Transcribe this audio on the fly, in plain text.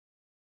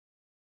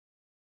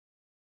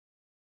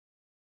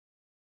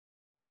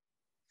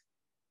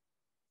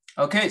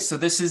Okay, so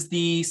this is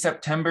the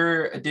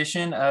September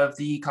edition of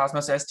the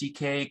Cosmos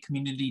SDK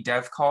Community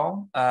Dev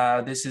Call.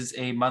 This is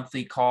a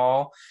monthly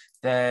call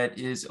that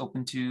is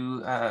open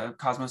to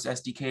Cosmos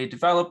SDK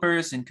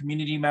developers and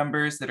community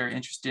members that are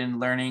interested in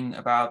learning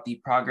about the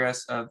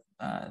progress of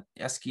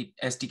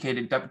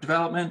SDK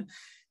development.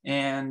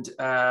 And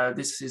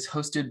this is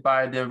hosted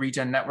by the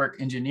Regen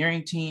Network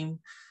engineering team.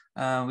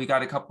 We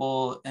got a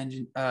couple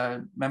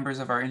members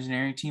of our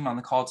engineering team on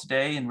the call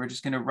today, and we're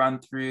just going to run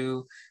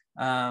through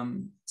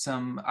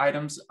some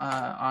items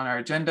on our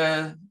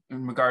agenda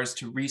in regards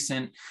to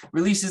recent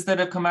releases that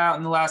have come out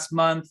in the last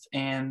month,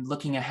 and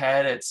looking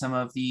ahead at some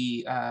of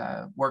the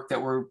work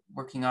that we're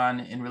working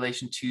on in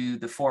relation to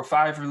the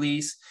 4.5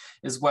 release,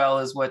 as well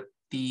as what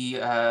the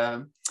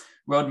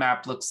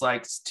roadmap looks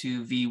like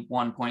to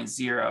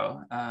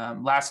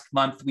v1.0. Last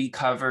month, we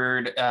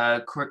covered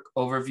a quick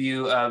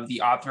overview of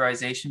the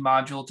authorization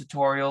module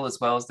tutorial, as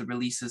well as the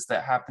releases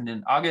that happened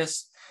in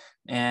August.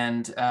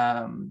 And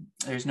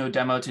there's no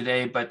demo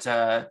today, but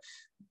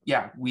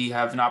yeah, we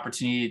have an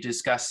opportunity to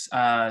discuss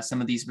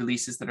some of these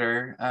releases that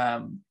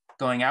are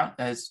going out,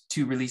 as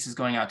 2 releases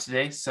going out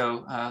today.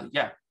 So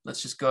yeah,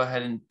 let's just go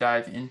ahead and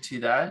dive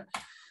into that.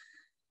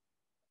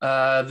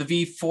 The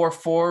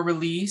v4.4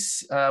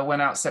 release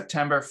went out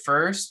September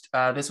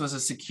 1st. This was a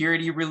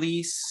security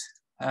release,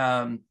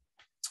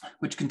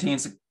 which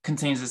contains a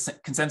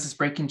consensus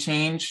breaking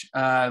change.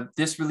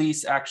 This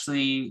release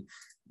actually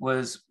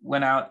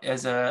went out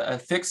as a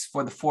fix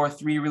for the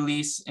 4.3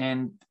 release,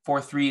 and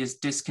 4.3 is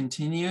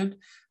discontinued.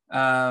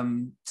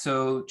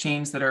 So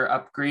chains that are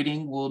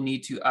upgrading will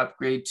need to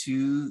upgrade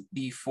to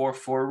the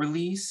 4.4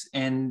 release.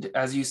 And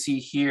as you see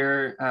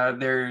here,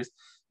 there's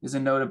a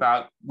note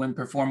about when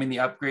performing the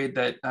upgrade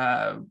that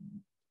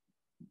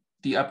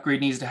the upgrade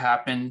needs to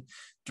happen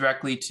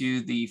directly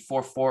to the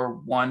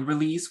 4.4.1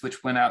 release,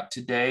 which went out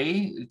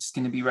today. It's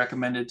going to be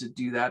recommended to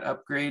do that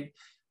upgrade.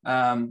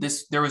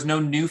 There was no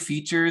new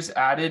features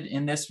added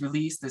in this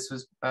release. This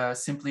was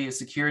simply a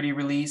security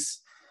release.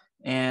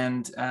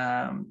 And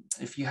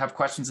if you have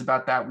questions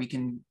about that, we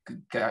can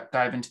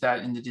dive into that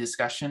in the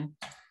discussion.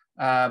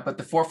 But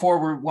the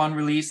 4.4.1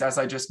 release, as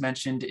I just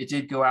mentioned, it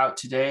did go out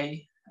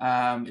today.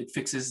 It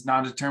fixes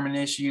non-determined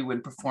issue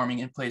when performing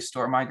in-place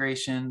store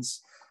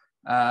migrations.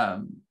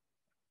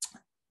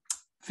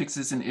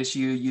 Fixes an issue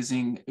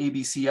using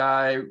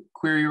ABCI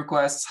query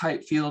requests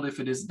height field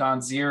if it is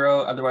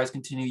non-zero, otherwise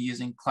continue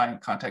using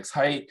client context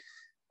height.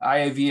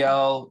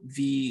 IAVL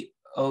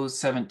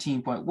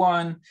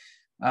v017.1,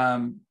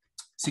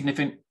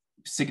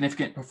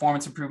 significant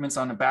performance improvements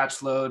on a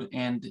batch load,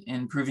 and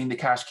improving the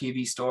cache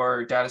KV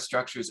store data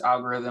structures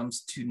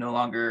algorithms to no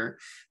longer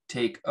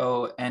take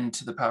n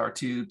to the power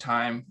 2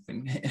 time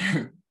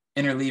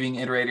interleaving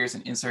iterators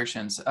and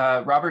insertions.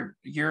 Robert,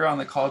 you're on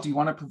the call. Do you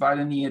want to provide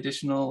any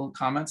additional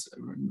comments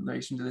in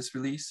relation to this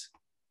release?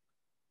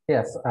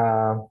 Yes,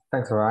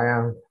 thanks,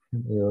 Ryan.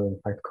 You, in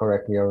fact,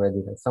 correctly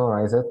already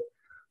summarized it.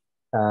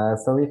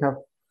 So we have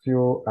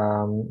few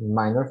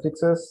minor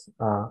fixes.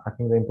 I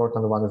think the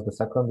important one is the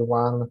second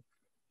one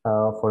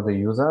for the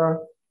user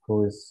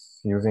who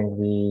is using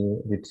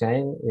the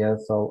chain. Yeah,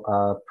 so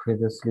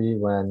previously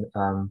when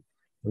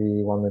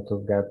we wanted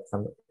to get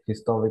some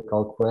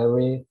historical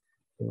query,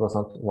 it was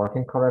not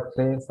working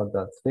correctly, so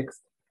that's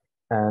fixed.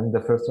 And the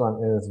first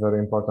one is very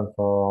important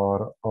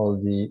for all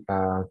the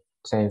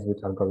chains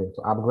which are going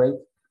to upgrade.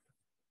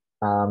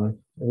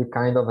 We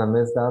kind of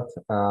missed that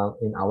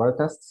in our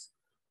tests,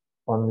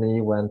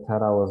 only when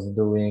Terra was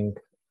doing,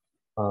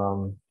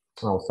 that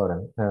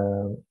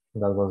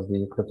was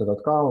the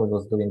crypto.com, it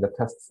was doing the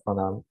tests on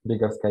a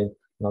bigger scale,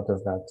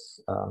 noticed that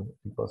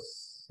it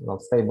was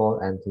not stable,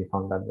 and we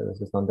found that there is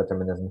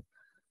non-determinism.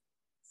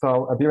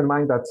 So bear in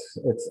mind that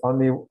it's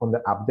only on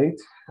the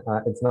update.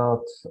 It's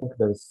not,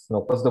 there's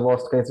no, what's the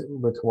worst case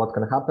with what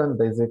can happen.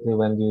 Basically,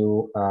 when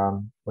you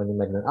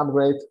make an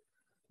upgrade,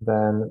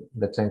 then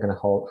the chain can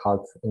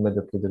halt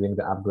immediately during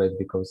the upgrade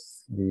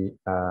because the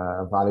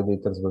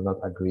validators will not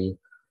agree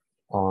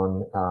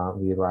on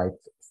the right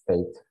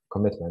state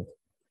commitment.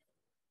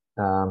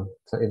 So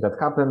if that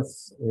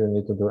happens, you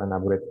need to do an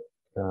upgrade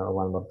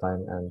one more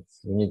time, and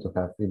you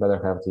better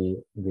have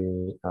the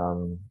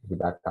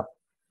backup.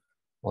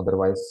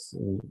 Otherwise,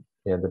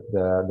 yeah,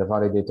 the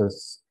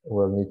validators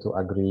will need to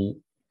agree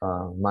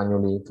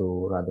manually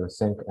to rather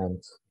sync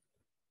and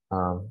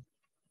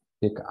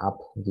pick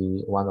up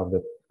the one of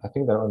the, I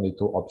think there are only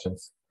 2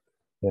 options,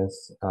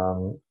 yes,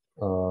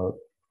 about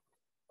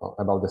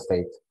the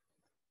state.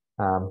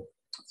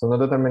 So no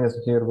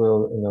determinism here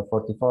will,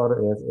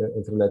 44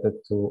 is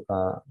related to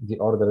the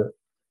order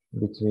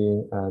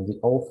between the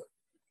oath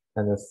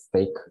and the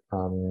stake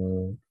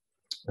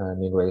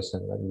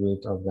migration, like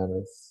which of them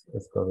is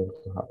going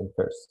to happen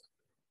first.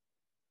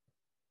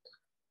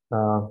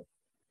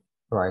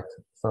 Right,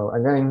 so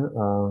again,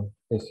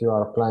 if you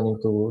are planning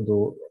to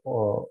do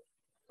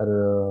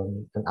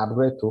an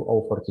upgrade to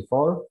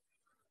 044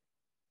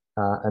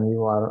 and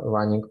you are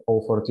running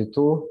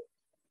 042,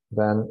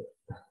 then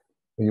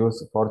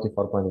use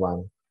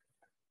 44.1.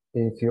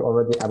 If you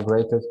already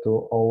upgraded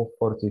to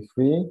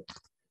 043,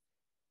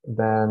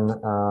 then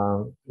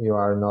you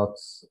are not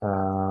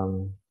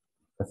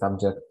a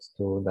subject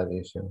to that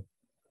issue.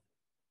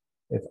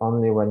 It's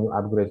only when you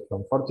upgrade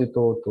from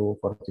 42 to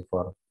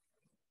 44.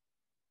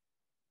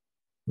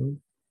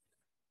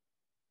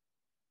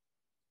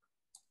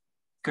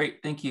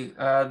 Great, thank you.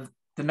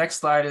 The next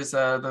slide is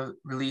the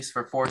release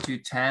for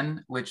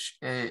 4.2.10, which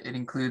it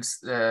includes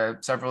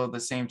several of the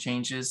same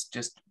changes,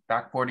 just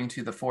backporting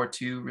to the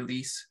 4.2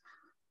 release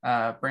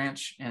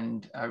branch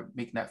and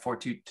making that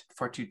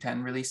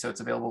 4.2.10 release so it's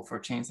available for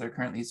chains that are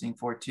currently using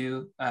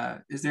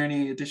 4.2. Is there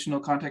any additional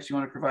context you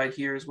want to provide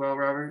here as well,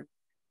 Robert?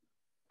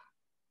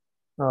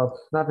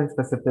 Nothing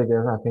specific.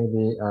 I think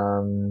the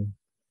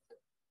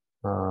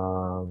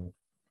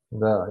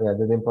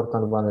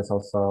important one is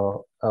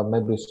also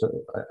maybe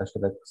I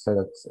should like say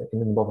that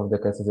in both of the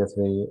cases, yes,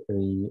 we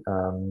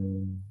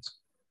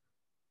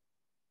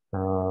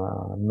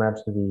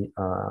merged the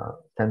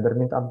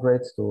Tendermint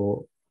upgrades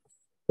to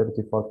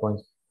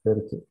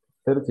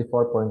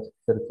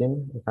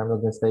 34.13, if I'm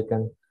not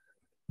mistaken,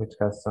 which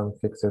has some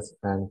fixes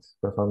and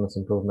performance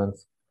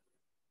improvements.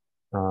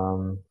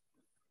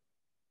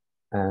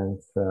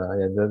 This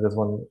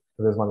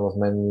one was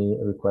mainly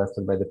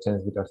requested by the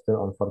chains which are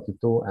still on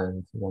 42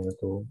 and wanted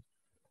to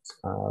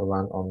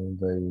run on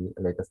the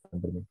latest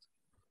Tendermint.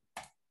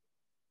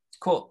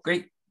 Cool,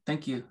 great,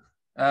 thank you.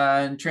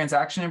 And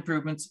transaction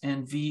improvements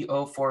in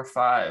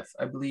V045.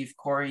 I believe,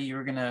 Corey, you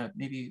were gonna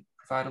maybe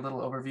provide a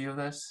little overview of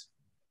this.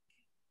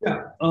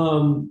 Yeah,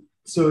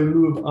 so in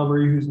lieu of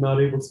Amri, who's not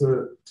able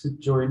to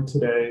join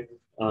today,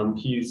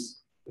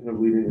 he's kind of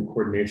leading the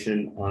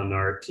coordination on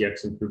our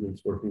TX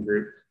improvements working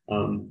group.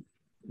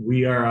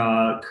 We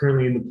are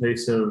currently in the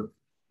place of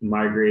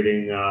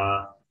migrating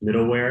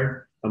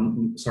middleware,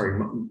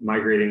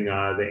 migrating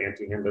the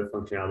anti-handler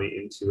functionality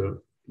into a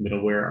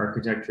middleware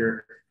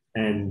architecture.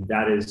 And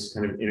that is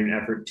kind of in an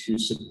effort to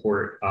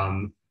support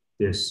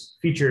this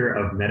feature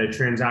of meta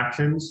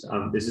transactions.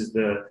 This is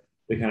the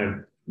kind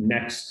of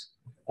next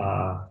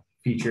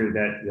feature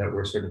that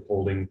we're sort of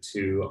holding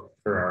to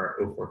for our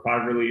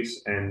 0.45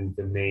 release, and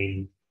the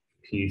main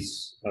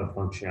piece of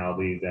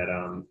functionality that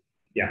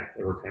that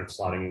we're kind of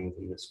slotting in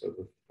within the scope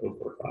of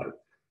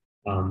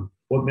 0.45.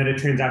 What meta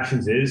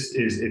transactions is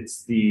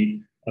it's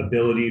the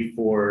ability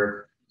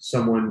for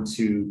someone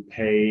to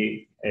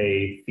pay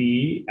a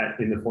fee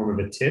in the form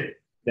of a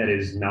tip that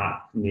is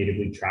not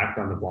natively tracked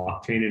on the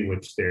blockchain in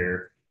which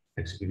they're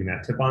executing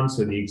that tip on.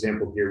 So the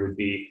example here would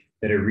be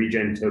that a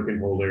regen token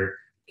holder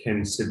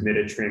can submit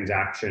a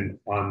transaction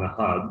on the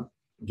hub,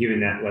 given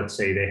that, let's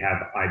say, they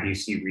have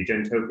IBC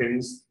regen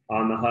tokens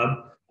on the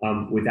hub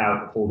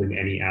without holding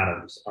any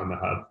atoms on the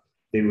hub.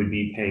 They would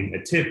be paying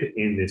a tip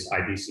in this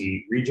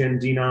IBC regen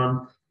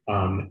denom,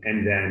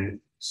 and then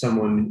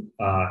someone,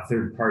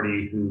 third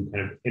party, who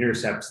kind of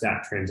intercepts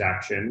that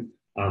transaction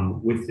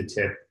with the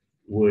tip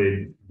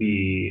would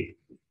be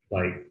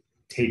like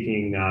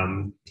taking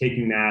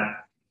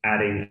that,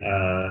 adding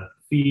a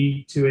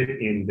fee to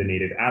it in the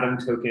native atom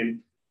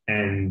token,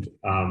 and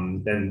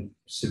then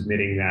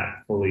submitting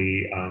that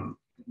fully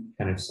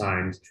kind of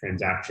signed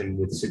transaction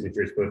with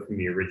signatures both from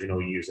the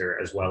original user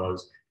as well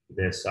as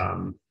this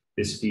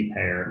this fee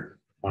payer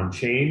on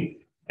chain.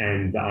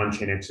 And the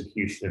on-chain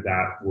execution of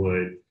that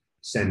would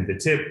send the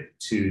tip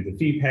to the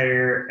fee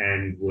payer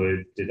and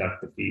would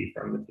deduct the fee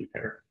from the fee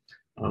payer.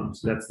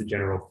 So that's the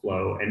general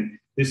flow. And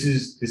this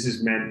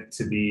is meant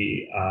to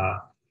be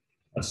a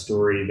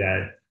story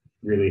that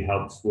really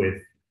helps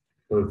with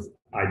both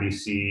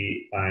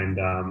IBC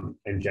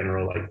and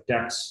general like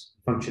DEX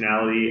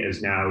functionality,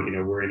 as now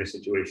we're in a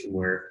situation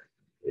where,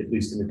 at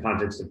least in the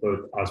context of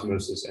both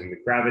Osmosis and the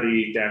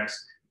Gravity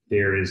DEX,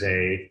 there's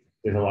a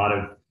lot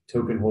of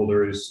token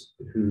holders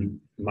who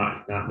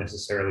might not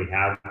necessarily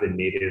have the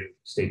native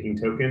staking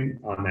token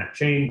on that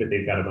chain, but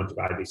they've got a bunch of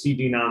IBC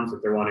denoms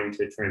that they're wanting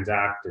to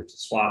transact or to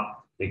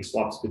make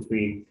swaps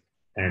between.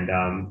 And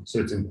so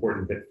it's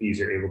important that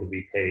fees are able to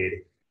be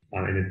paid,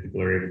 and that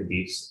people are able to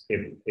be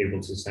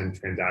able to send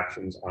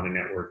transactions on a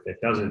network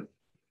that doesn't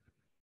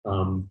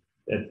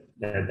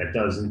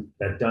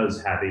that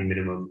does have a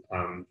minimum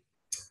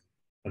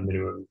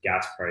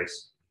gas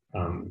price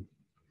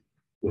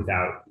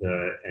without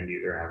the end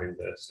user having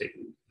the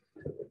staking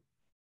token.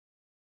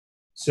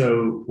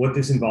 So what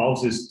this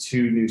involves is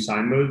two new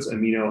sign modes,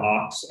 Amino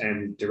Aux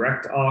and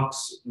Direct Aux,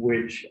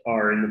 which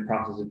are in the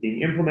process of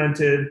being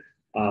implemented.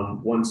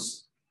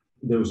 Once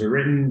those are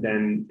written,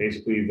 then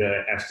basically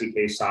the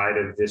SDK side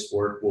of this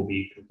work will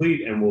be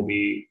complete, and we'll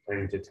be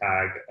planning to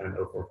tag an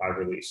 0.45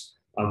 release.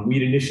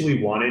 We'd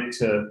initially wanted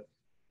to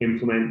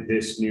implement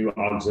this new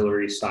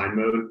auxiliary sign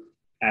mode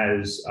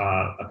as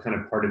a kind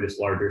of part of this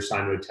larger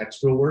sign mode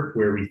textual work,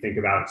 where we think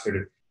about sort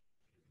of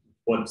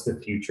what's the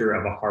future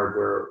of a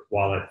hardware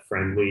wallet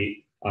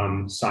friendly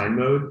sign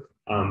mode.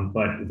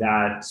 But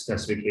that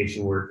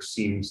specification work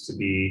seems to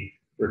be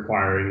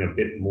requiring a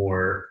bit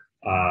more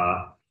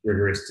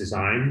rigorous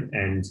design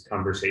and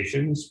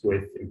conversations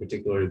with, in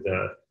particular,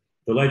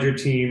 the Ledger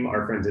team,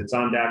 our friends at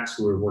Zondax,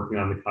 who are working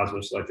on the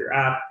Cosmos Ledger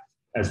app,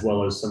 as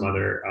well as some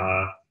other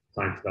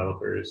client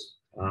developers.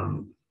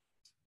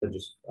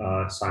 just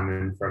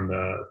Simon from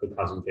the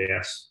Cosmos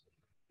JS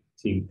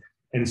team.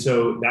 And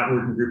so that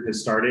working group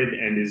has started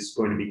and is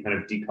going to be kind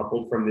of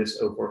decoupled from this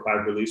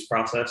 045 release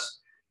process.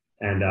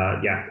 And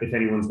yeah, if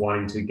anyone's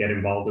wanting to get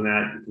involved in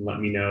that, you can let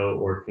me know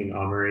or ping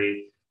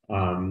Amory.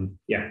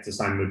 Yeah, it's a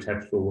Simon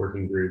textual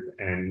working group,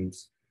 and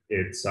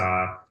it's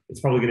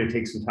probably going to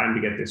take some time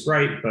to get this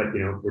right, but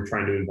you know, we're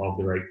trying to involve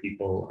the right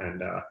people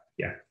and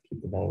yeah,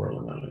 keep the ball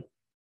rolling on it.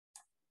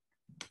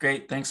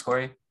 Great, thanks,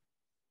 Corey.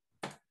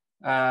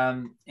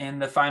 And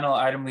the final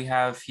item we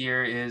have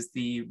here is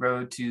the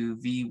road to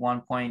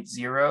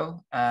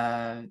V1.0.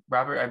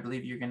 Robert, I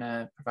believe you're going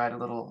to provide a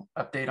little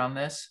update on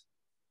this.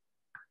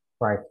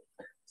 Right.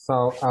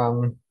 So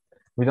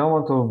we don't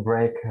want to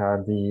break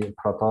the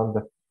Proton.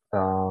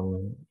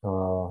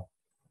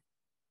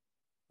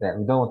 Yeah,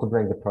 we don't want to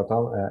break the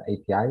Proton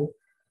API.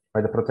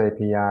 By the Proton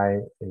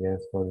API,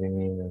 yes, what we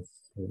mean is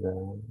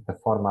the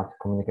format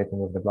communicating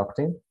with the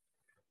blockchain,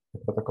 the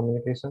Proton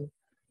communication.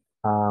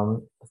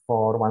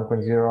 For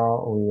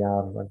 1.0, we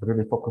are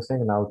really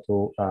focusing now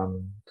to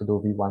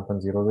do the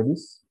 1.0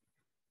 release.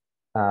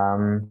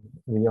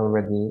 We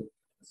already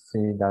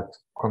see that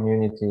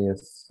community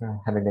is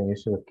having an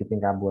issue with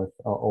keeping up with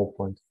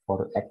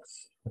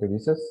 0.4x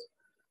releases,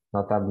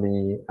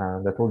 notably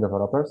the tool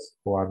developers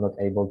who are not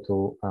able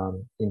to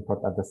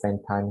import at the same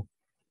time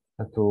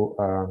to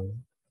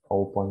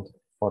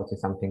 0.40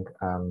 something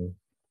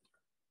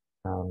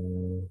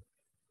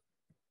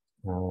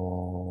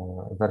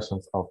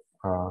versions of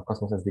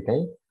Cosmos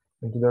SDK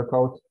into their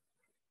code.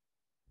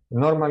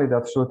 Normally,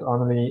 that should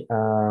only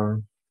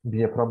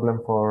be a problem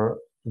for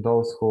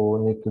those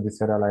who need to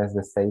deserialize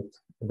the state,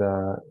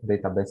 the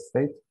database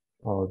state,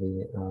 or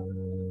the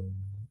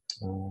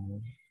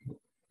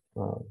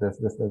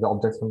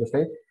objects from the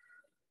state.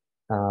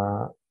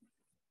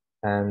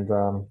 And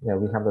yeah,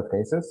 we have the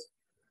cases.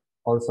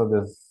 Also,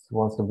 this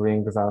wants to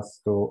bring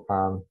us to,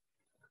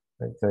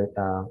 let's say,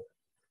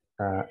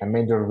 a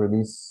major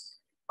release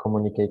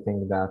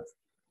communicating that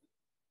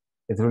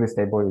it's really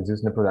stable, it's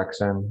used in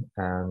production,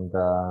 and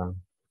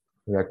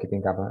we are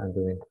keeping up and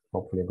doing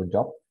hopefully a good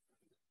job.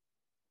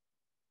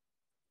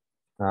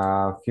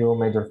 A few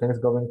major things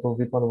going to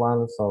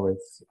V.1, so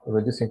it's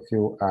reducing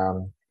few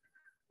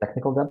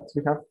technical debts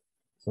we have.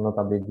 So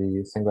notably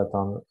the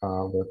singleton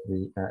with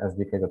the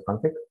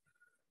SDK.config.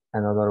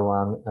 Another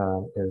one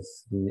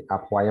is the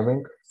app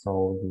wiring,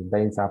 so the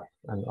base app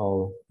and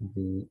all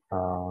the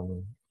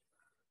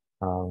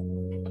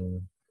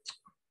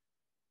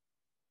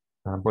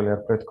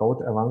boilerplate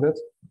code around it.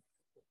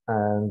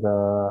 And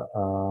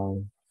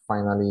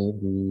finally,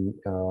 the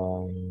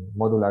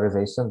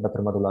modularization,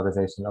 better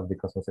modularization of the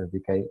Cosmos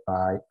SDK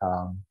by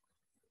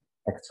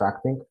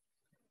extracting,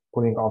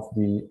 pulling off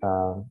the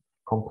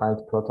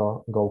compiled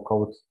proto Go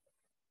code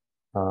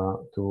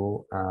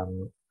to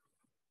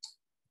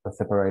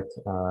separate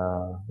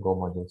Go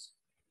modules.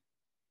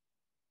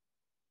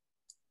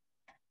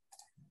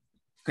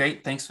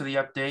 Great, thanks for the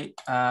update.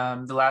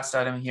 The last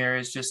item here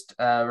is just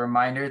a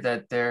reminder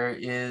that there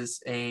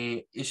is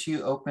a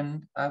issue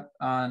open up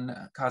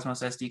on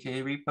Cosmos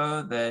SDK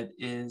repo that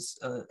is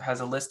has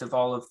a list of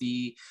all of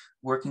the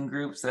working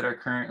groups that are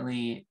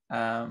currently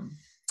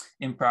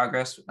in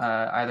progress,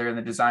 either in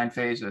the design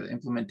phase or the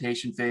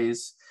implementation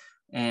phase.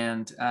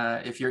 And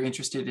if you're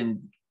interested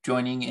in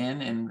joining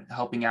in and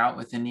helping out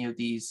with any of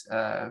these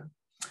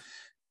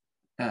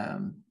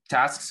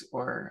tasks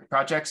or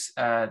projects,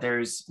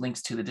 there's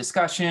links to the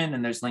discussion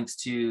and there's links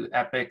to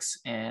epics,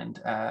 and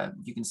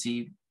you can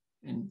see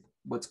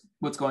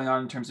what's going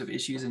on in terms of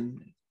issues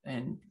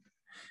and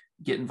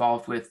get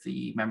involved with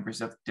the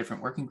members of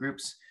different working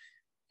groups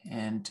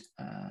and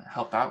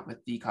help out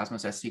with the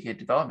Cosmos SDK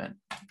development.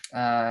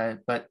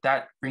 But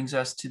that brings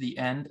us to the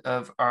end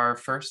of our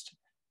first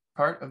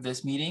part of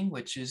this meeting,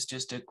 which is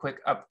just a quick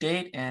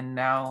update. And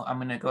now I'm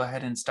going to go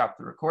ahead and stop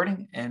the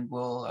recording and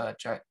we'll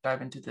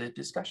dive into the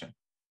discussion.